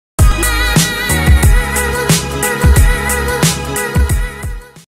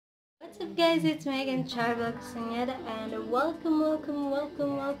guys, it's me again, Charibel Castañeda, and welcome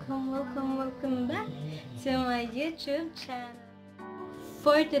back to my YouTube channel.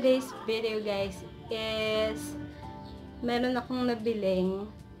 For today's video guys is meron akong nabiling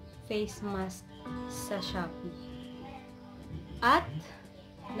face mask sa Shopee. At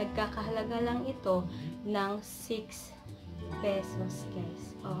nagkakahalaga lang ito ng 6 pesos guys.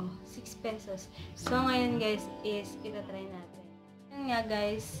 6 pesos. So ngayon guys is itatry natin. Ngayon nga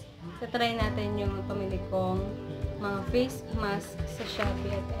guys, itatry natin yung pamili kong mga face mask sa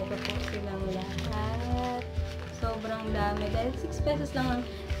Shopee at ito po silang lahat. Sobrang dami dahil 6 pesos lang.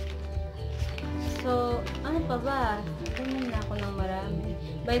 So, ano pa ba? Ganyan na ako ng marami.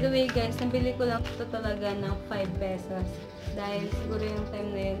 By the way guys, nabili ko lang ito talaga ng 5 pesos. Dahil siguro yung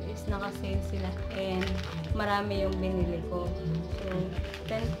time na yun is naka-sale sila and marami yung binili ko. So,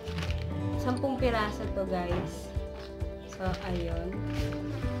 10 piraso to guys. So, ayun.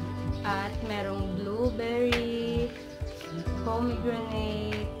 At merong blueberry,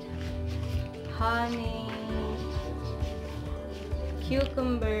 pomegranate, honey,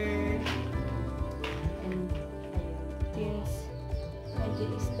 cucumber, and ayun. Since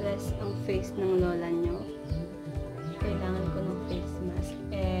medyo stress ang face ng lola nyo, kailangan ko ng face mask.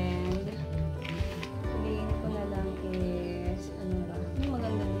 And piliin ko na lang is ano ba? Yung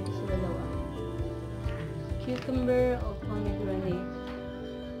maganda dito sa dalawa. Cucumber o pomegranate.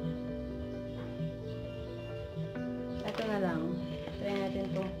 Ito na lang. Try natin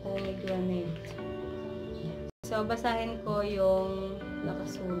itong pomegranate. So, basahin ko yung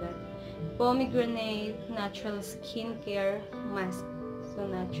nakasulat. Pomegranate Natural Skincare Mask. So,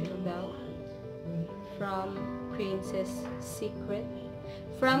 natural daw. From Princess Secret.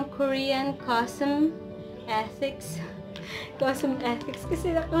 From Korean Cosmetics. Cosmetics.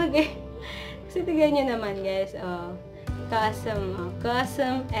 Kasi nakalagay. Kasi tignan nyo naman guys.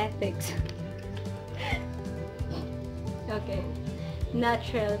 Cosmetics. Okay.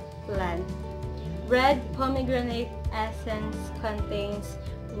 Natural plant. Red pomegranate essence contains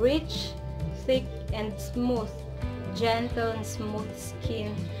rich, thick, and smooth, gentle and smooth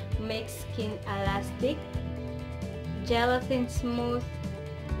skin, makes skin elastic, gelatin smooth,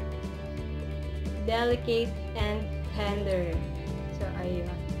 delicate, and tender. So, ayun.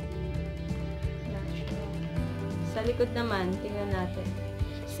 Natural. Sa likod naman, tingnan natin.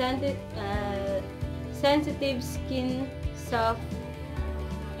 Sensitive skin, soft,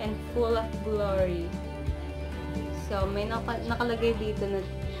 and full of glory. So, may nakalagay dito na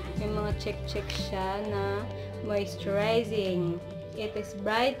may mga check siya na moisturizing. It is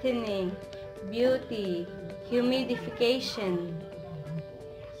brightening, beauty, humidification.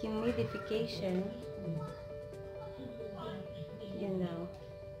 Humidification. You know.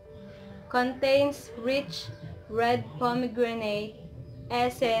 Contains rich red pomegranate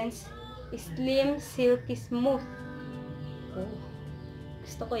essence, slim, silky, smooth. Oh.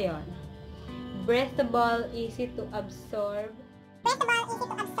 Gusto ko yun. Breathable, easy to absorb. Breathable, easy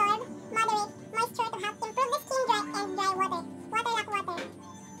to absorb, moderate, moisture to help improve the skin dry and dry water. Waterlock water.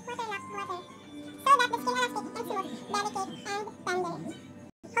 Waterlock water. So that the skin elastic and smooth, delicate, and tender.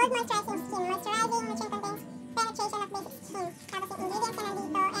 Hold moisturizing skin. Moisturizing, which contains penetration of basic skin. Tapos yung ingredients na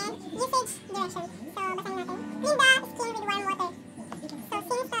nandito and usage direction. So, basahin natin. Clean the skin with warm water. So,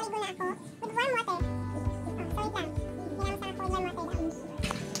 since naligo na ako with warm water. So, wait lang. Ginamit ako with warm water lang.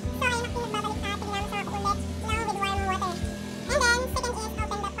 So, ayun ako nagbabalik at ginamit ako ulit lang with warm water. And then, second is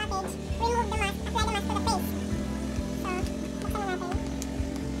open the package, remove the mask, apply the mask to the face. So, buksan na natin.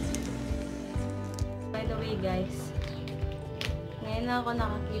 By the way guys, ngayon na ako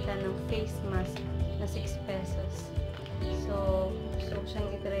nakakita ng face mask na 6 pesos. So, gusto ko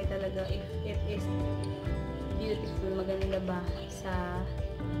siyang itry talaga if it is beautiful, maganda ba sa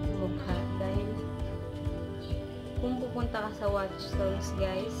mukha. Dahil kung pupunta ka sa Watchstones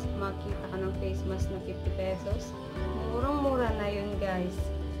guys, makita ka ng face mask na 50 pesos. Murang-mura na yun guys.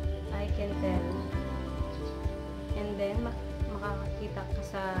 I can tell. And then, makakakita ka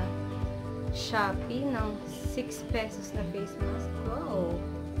sa Shopee ng 6 pesos na face mask. Wow!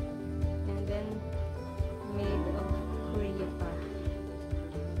 And then, made of Korea pa.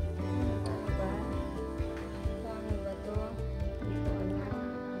 Ano ba? Paano ba to? Dito ano?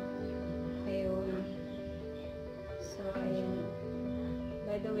 Ayun. So, ayun.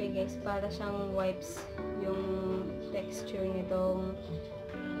 By the way guys, para siyang wipes yung texture nitong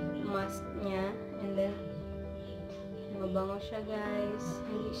mask niya. And then, mabango siya guys.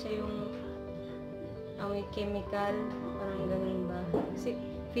 Hindi siya yung amoy chemical. Parang ganun ba? Kasi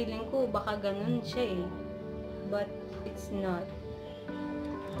feeling ko baka ganun siya eh. But it's not.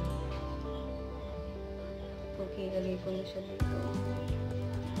 Okay, lagay ko na siya dito.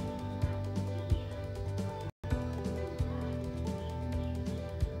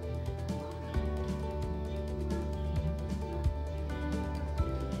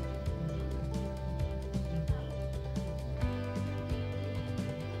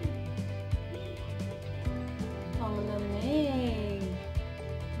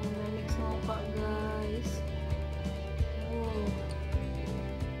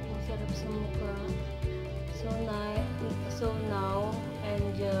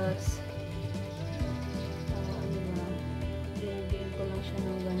 siya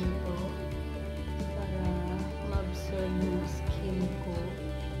ng ganito para ma-absorb yung skin ko.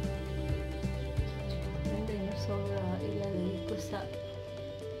 And then yung sobra, ilalagay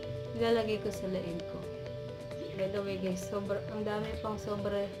ko sa leeg ko. By the way guys, ang dami pang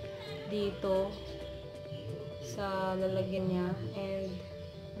sobra dito sa lalagyan niya, and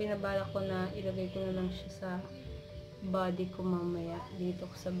binabala ko na ilagay ko na lang siya sa body ko mamaya, dito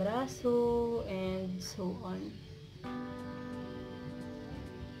ko sa braso and so on.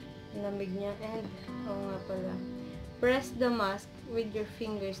 Lamig niya. And nga pala, press the mask with your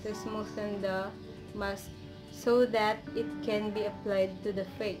fingers to smoothen the mask so that it can be applied to the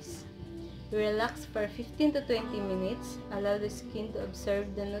face. Relax for 15 to 20 minutes. Allow the skin to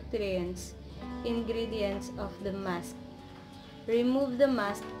absorb the ingredients of the mask. Remove the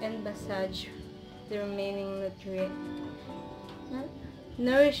mask and massage the remaining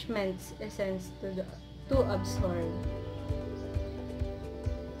nourishments essence to absorb.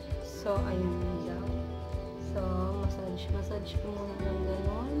 So, ayun daw. So, massage ko muna ng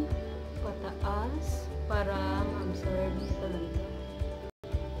ganon pataas para ma-absorb niya talaga.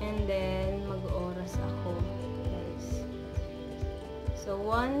 And then, mag-oras ako, guys. So,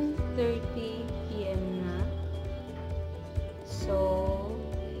 1:30 PM na. So,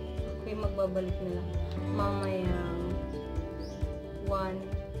 ako'y magbabalik na lang mamayang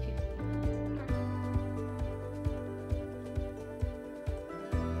 1:50.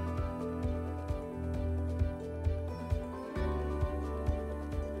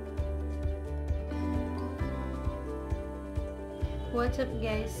 What's up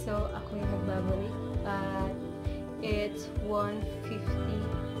guys? So, ako yung nagbabalik at it's 1:50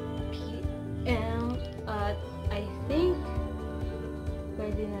 PM at I think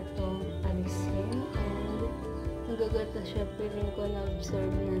pwede na itong alisin, and nagagata siya. Feeling ko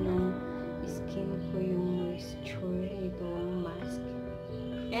na-absorb na ng skin ko yung moisture itong mask.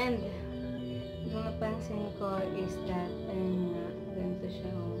 And yung napansin ko is that ayun nga, ganito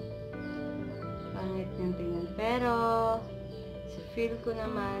siya, pangit niyang tingnan, pero sa feel ko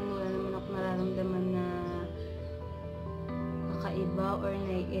naman, wala naman ako nararamdaman na kakaiba or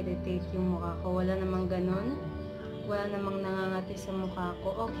nai-irritate yung mukha ko. Wala namang ganon. Wala namang nangangati sa mukha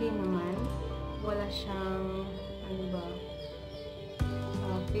ko. Okay naman. Wala siyang, ano ba,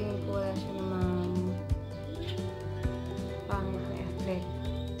 feeling ko wala siya namang pangit na effect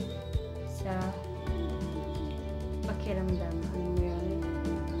sa pakiramdam. Ano mo yun?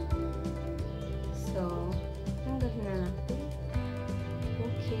 So, tanggal na natin.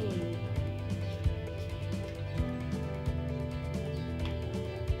 Okay.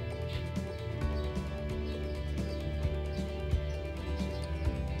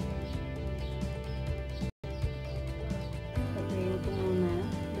 Patayin ko muna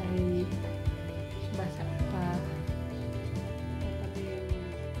dahil basa pa.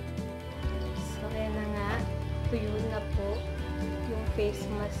 So, ayan na nga. Tuyo na po yung face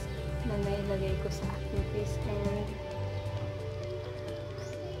mask na nailagay ko sa aking face, and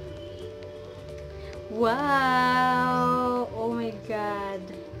wow! Oh my god!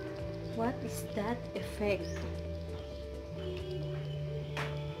 What is that effect?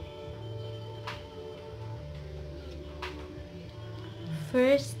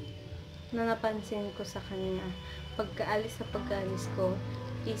 First na napansin ko sa kanya, pagkaalis ko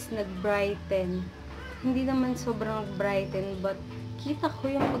is nag-brighten. Hindi naman sobrang brighten, but kita ko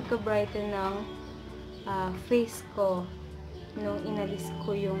yung pagka-brighten ng face ko nung inalis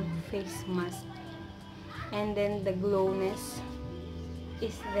ko yung face mask. And then the glowness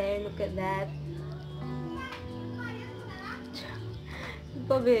is there. Look at that.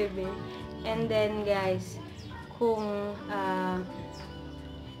 Diba, baby? And then guys, kung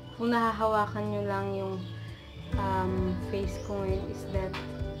nahahawakan nyo lang yung face ko ngayon, is that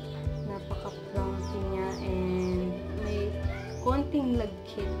napaka-plumpy niya, and may konting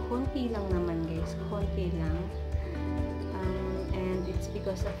lagkit. Konti lang naman guys. Konti lang. And it's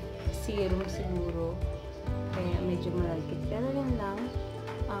because of serum siguro. Kaya medyo malagkit. Pero yun lang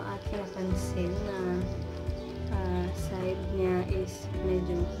ang aking napansin na side niya is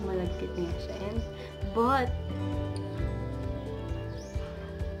medyo malagkit niya siya. But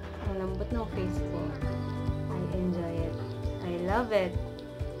ang lambot ng face ko. I enjoy it. I love it.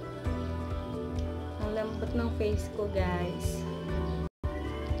 Ang lambot ng face ko guys.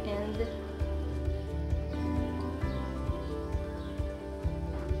 And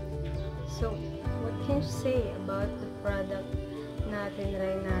so, what can you say about the product natin,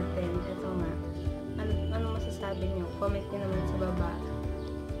 try natin? Ito nga. Ano masasabi nyo? Comment nyo naman sa baba.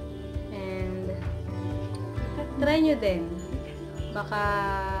 And try nyo din. Baka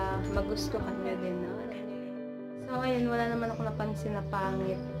magustuhan nyo din. No? So, ayun, wala naman ako napansin na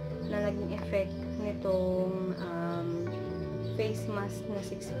pangit na naging effect nitong face mask na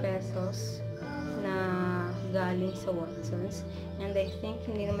 6 pesos na galing sa Watsons. And I think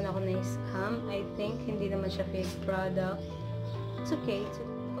hindi naman ako na-scam. I think hindi naman siya fake product. It's okay. It's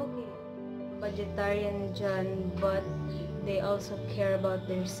okay. Vegetarian dyan, but they also care about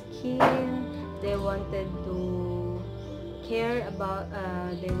their skin. They wanted to care about,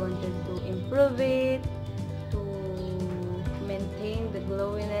 they wanted to improve it, to maintain the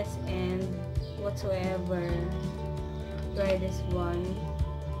glowiness and whatsoever. Try this one.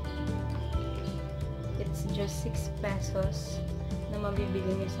 It's just 6 pesos na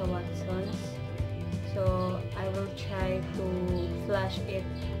mabibili niyo sa Watsons. So, I will try to flash it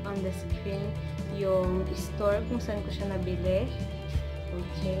on the screen yung store kung saan ko siya nabili.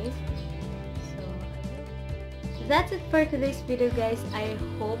 Okay. So, that's it for today's video, guys. I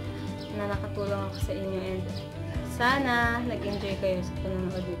hope na nakatulong ako sa inyo and sana nag-enjoy kayo sa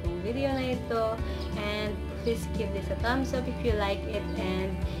panonood itong video na ito. And please give this a thumbs up if you like it,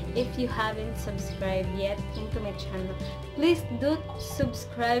 and if you haven't subscribed yet into my channel, please do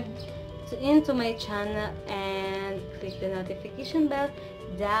subscribe into my channel and click the notification bell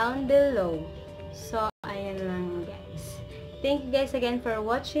down below. So, ayan lang, guys. Thank you guys again for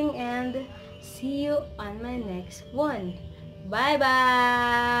watching and see you on my next one.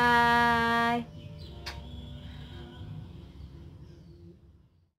 Bye-bye!